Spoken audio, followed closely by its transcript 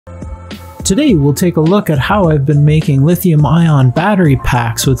Today we'll take a look at how I've been making lithium-ion battery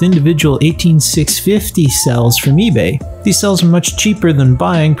packs with individual 18650 cells from eBay. These cells are much cheaper than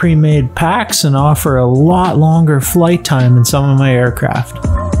buying pre-made packs and offer a lot longer flight time in some of my aircraft.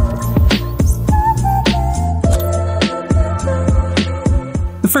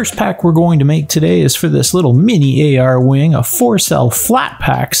 The first pack we're going to make today is for this little mini AR wing, a 4-cell flat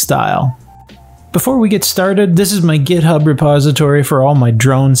pack style. Before we get started, this is my GitHub repository for all my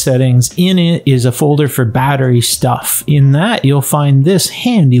drone settings. In it is a folder for battery stuff. In that, you'll find this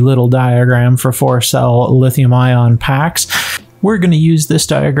handy little diagram for 4-cell lithium-ion packs. We're going to use this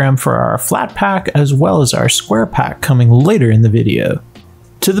diagram for our flat pack as well as our square pack coming later in the video.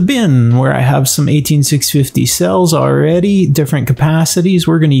 To the bin, where I have some 18650 cells already, different capacities.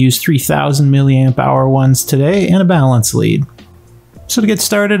 We're going to use 3000 milliamp hour ones today and a balance lead. So to get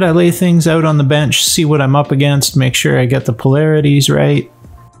started, I lay things out on the bench, see what I'm up against, make sure I get the polarities right.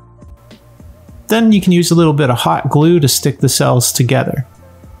 Then you can use a little bit of hot glue to stick the cells together.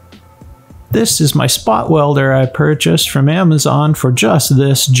 This is my spot welder I purchased from Amazon for just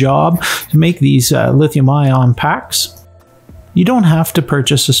this job to make these lithium-ion packs. You don't have to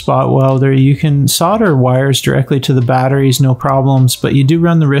purchase a spot welder. You can solder wires directly to the batteries, no problems, but you do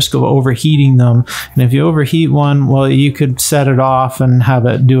run the risk of overheating them. And if you overheat one, well, you could set it off and have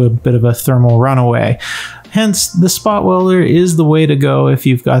it do a bit of a thermal runaway. Hence, the spot welder is the way to go if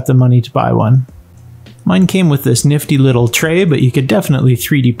you've got the money to buy one. Mine came with this nifty little tray, but you could definitely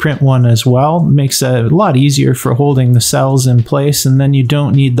 3D print one as well. It makes it a lot easier for holding the cells in place, and then you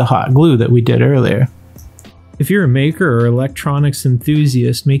don't need the hot glue that we did earlier. If you're a maker or electronics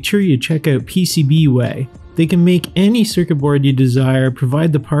enthusiast, make sure you check out PCBWay. They can make any circuit board you desire,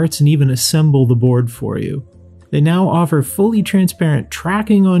 provide the parts, and even assemble the board for you. They now offer fully transparent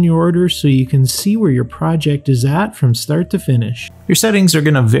tracking on your orders so you can see where your project is at from start to finish. Your settings are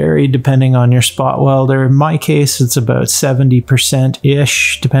going to vary depending on your spot welder. In my case, it's about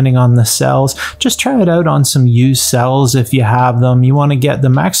 70%-ish depending on the cells. Just try it out on some used cells if you have them. You want to get the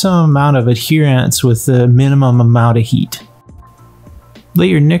maximum amount of adherence with the minimum amount of heat. Lay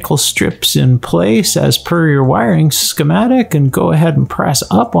your nickel strips in place as per your wiring schematic and go ahead and press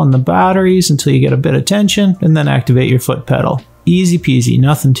up on the batteries until you get a bit of tension and then activate your foot pedal. Easy peasy,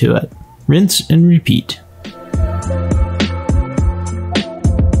 nothing to it. Rinse and repeat.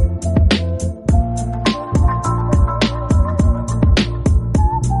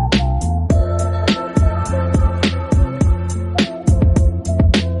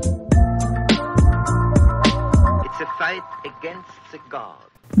 It's a fight against God.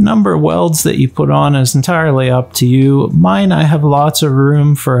 The number of welds that you put on is entirely up to you. Mine, I have lots of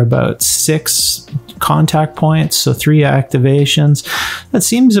room for about 6 contact points, so 3 activations. That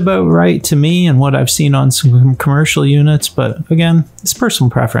seems about right to me and what I've seen on some commercial units, but again, it's personal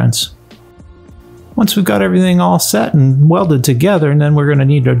preference. Once we've got everything all set and welded together, and then we're going to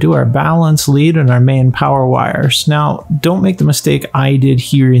need to do our balance lead and our main power wires. Now, don't make the mistake I did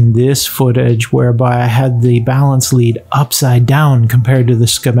here in this footage, whereby I had the balance lead upside down compared to the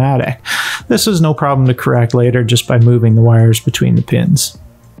schematic. This was no problem to correct later just by moving the wires between the pins.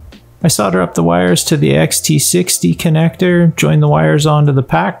 I solder up the wires to the XT60 connector, join the wires onto the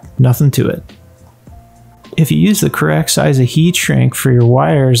pack, nothing to it. If you use the correct size of heat shrink for your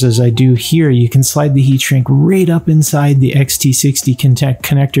wires, as I do here, you can slide the heat shrink right up inside the XT60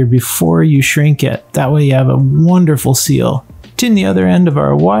 connector before you shrink it. That way you have a wonderful seal. Tin the other end of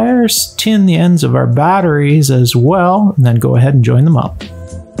our wires, tin the ends of our batteries as well, and then go ahead and join them up. It's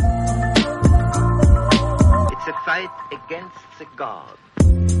a fight against God.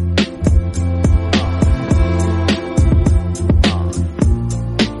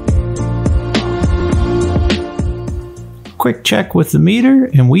 Quick check with the meter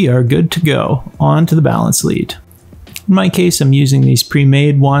and we are good to go. On to the balance lead. In my case, I'm using these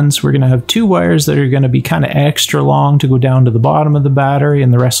pre-made ones. We're going to have 2 wires that are going to be kind of extra long to go down to the bottom of the battery,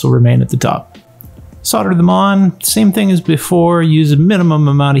 and the rest will remain at the top. Solder them on, same thing as before, use a minimum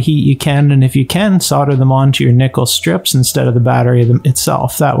amount of heat you can, and if you can, solder them onto your nickel strips instead of the battery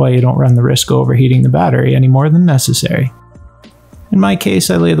itself. That way you don't run the risk of overheating the battery any more than necessary. In my case,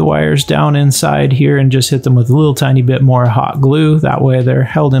 I lay the wires down inside here and just hit them with a little tiny bit more hot glue. That way they're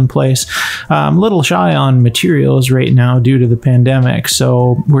held in place. I'm a little shy on materials right now due to the pandemic,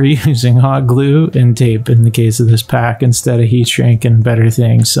 so we're using hot glue and tape in the case of this pack instead of heat shrink and better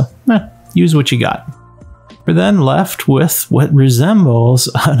things. So, use what you got. We're then left with what resembles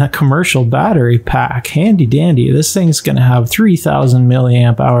a commercial battery pack. Handy dandy. This thing's going to have 3,000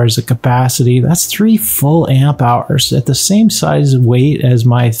 milliamp hours of capacity. That's 3 full amp hours at the same size and weight as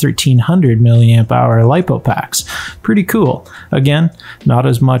my 1,300 milliamp hour LiPo packs. Pretty cool. Again, not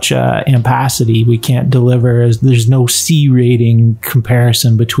as much ampacity we can't deliver, as there's no C rating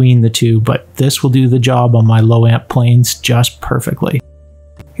comparison between the two, but this will do the job on my low amp planes just perfectly.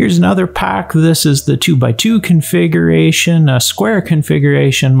 Here's another pack. This is the 2x2 configuration, a square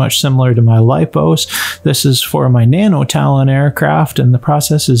configuration, much similar to my LiPos. This is for my Nano Talon aircraft, and the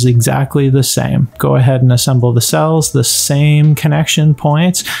process is exactly the same. Go ahead and assemble the cells, the same connection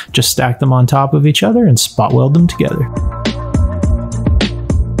points, just stack them on top of each other and spot weld them together.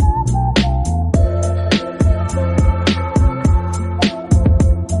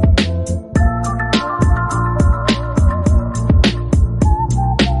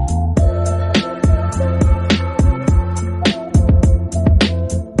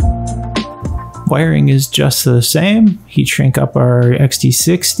 Wiring is just the same. Heat shrink up our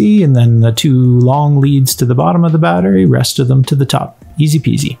XT60 and then the 2 long leads to the bottom of the battery, rest of them to the top. Easy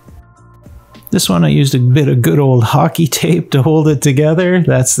peasy. This one I used a bit of good old hockey tape to hold it together.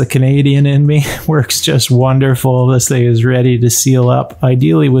 That's the Canadian in me. Works just wonderful. This thing is ready to seal up,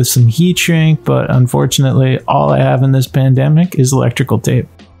 ideally with some heat shrink, but unfortunately all I have in this pandemic is electrical tape.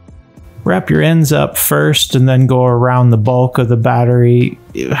 Wrap your ends up first and then go around the bulk of the battery.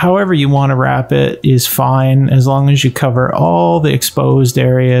 However you want to wrap it is fine, as long as you cover all the exposed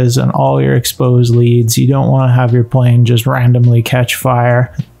areas and all your exposed leads. You don't want to have your plane just randomly catch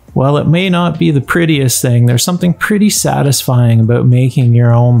fire. While it may not be the prettiest thing, there's something pretty satisfying about making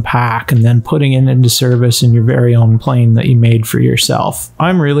your own pack and then putting it into service in your very own plane that you made for yourself.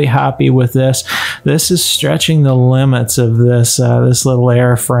 I'm really happy with this. This is stretching the limits of this little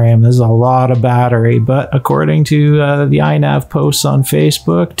airframe. There's a lot of battery, but according to the iNav posts on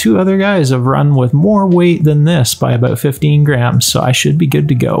Facebook, 2 other guys have run with more weight than this by about 15 grams, so I should be good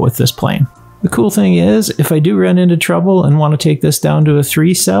to go with this plane. The cool thing is, if I do run into trouble and want to take this down to a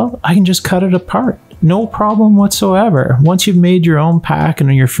 3 cell, I can just cut it apart. No problem whatsoever. Once you've made your own pack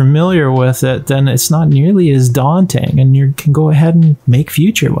and you're familiar with it, then it's not nearly as daunting and you can go ahead and make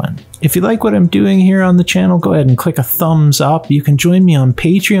future one. If you like what I'm doing here on the channel, go ahead and click a thumbs up. You can join me on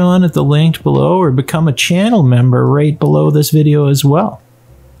Patreon at the link below or become a channel member right below this video as well.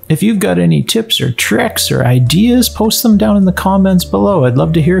 If you've got any tips or tricks or ideas, post them down in the comments below. I'd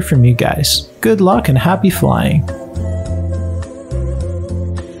love to hear from you guys. Good luck and happy flying.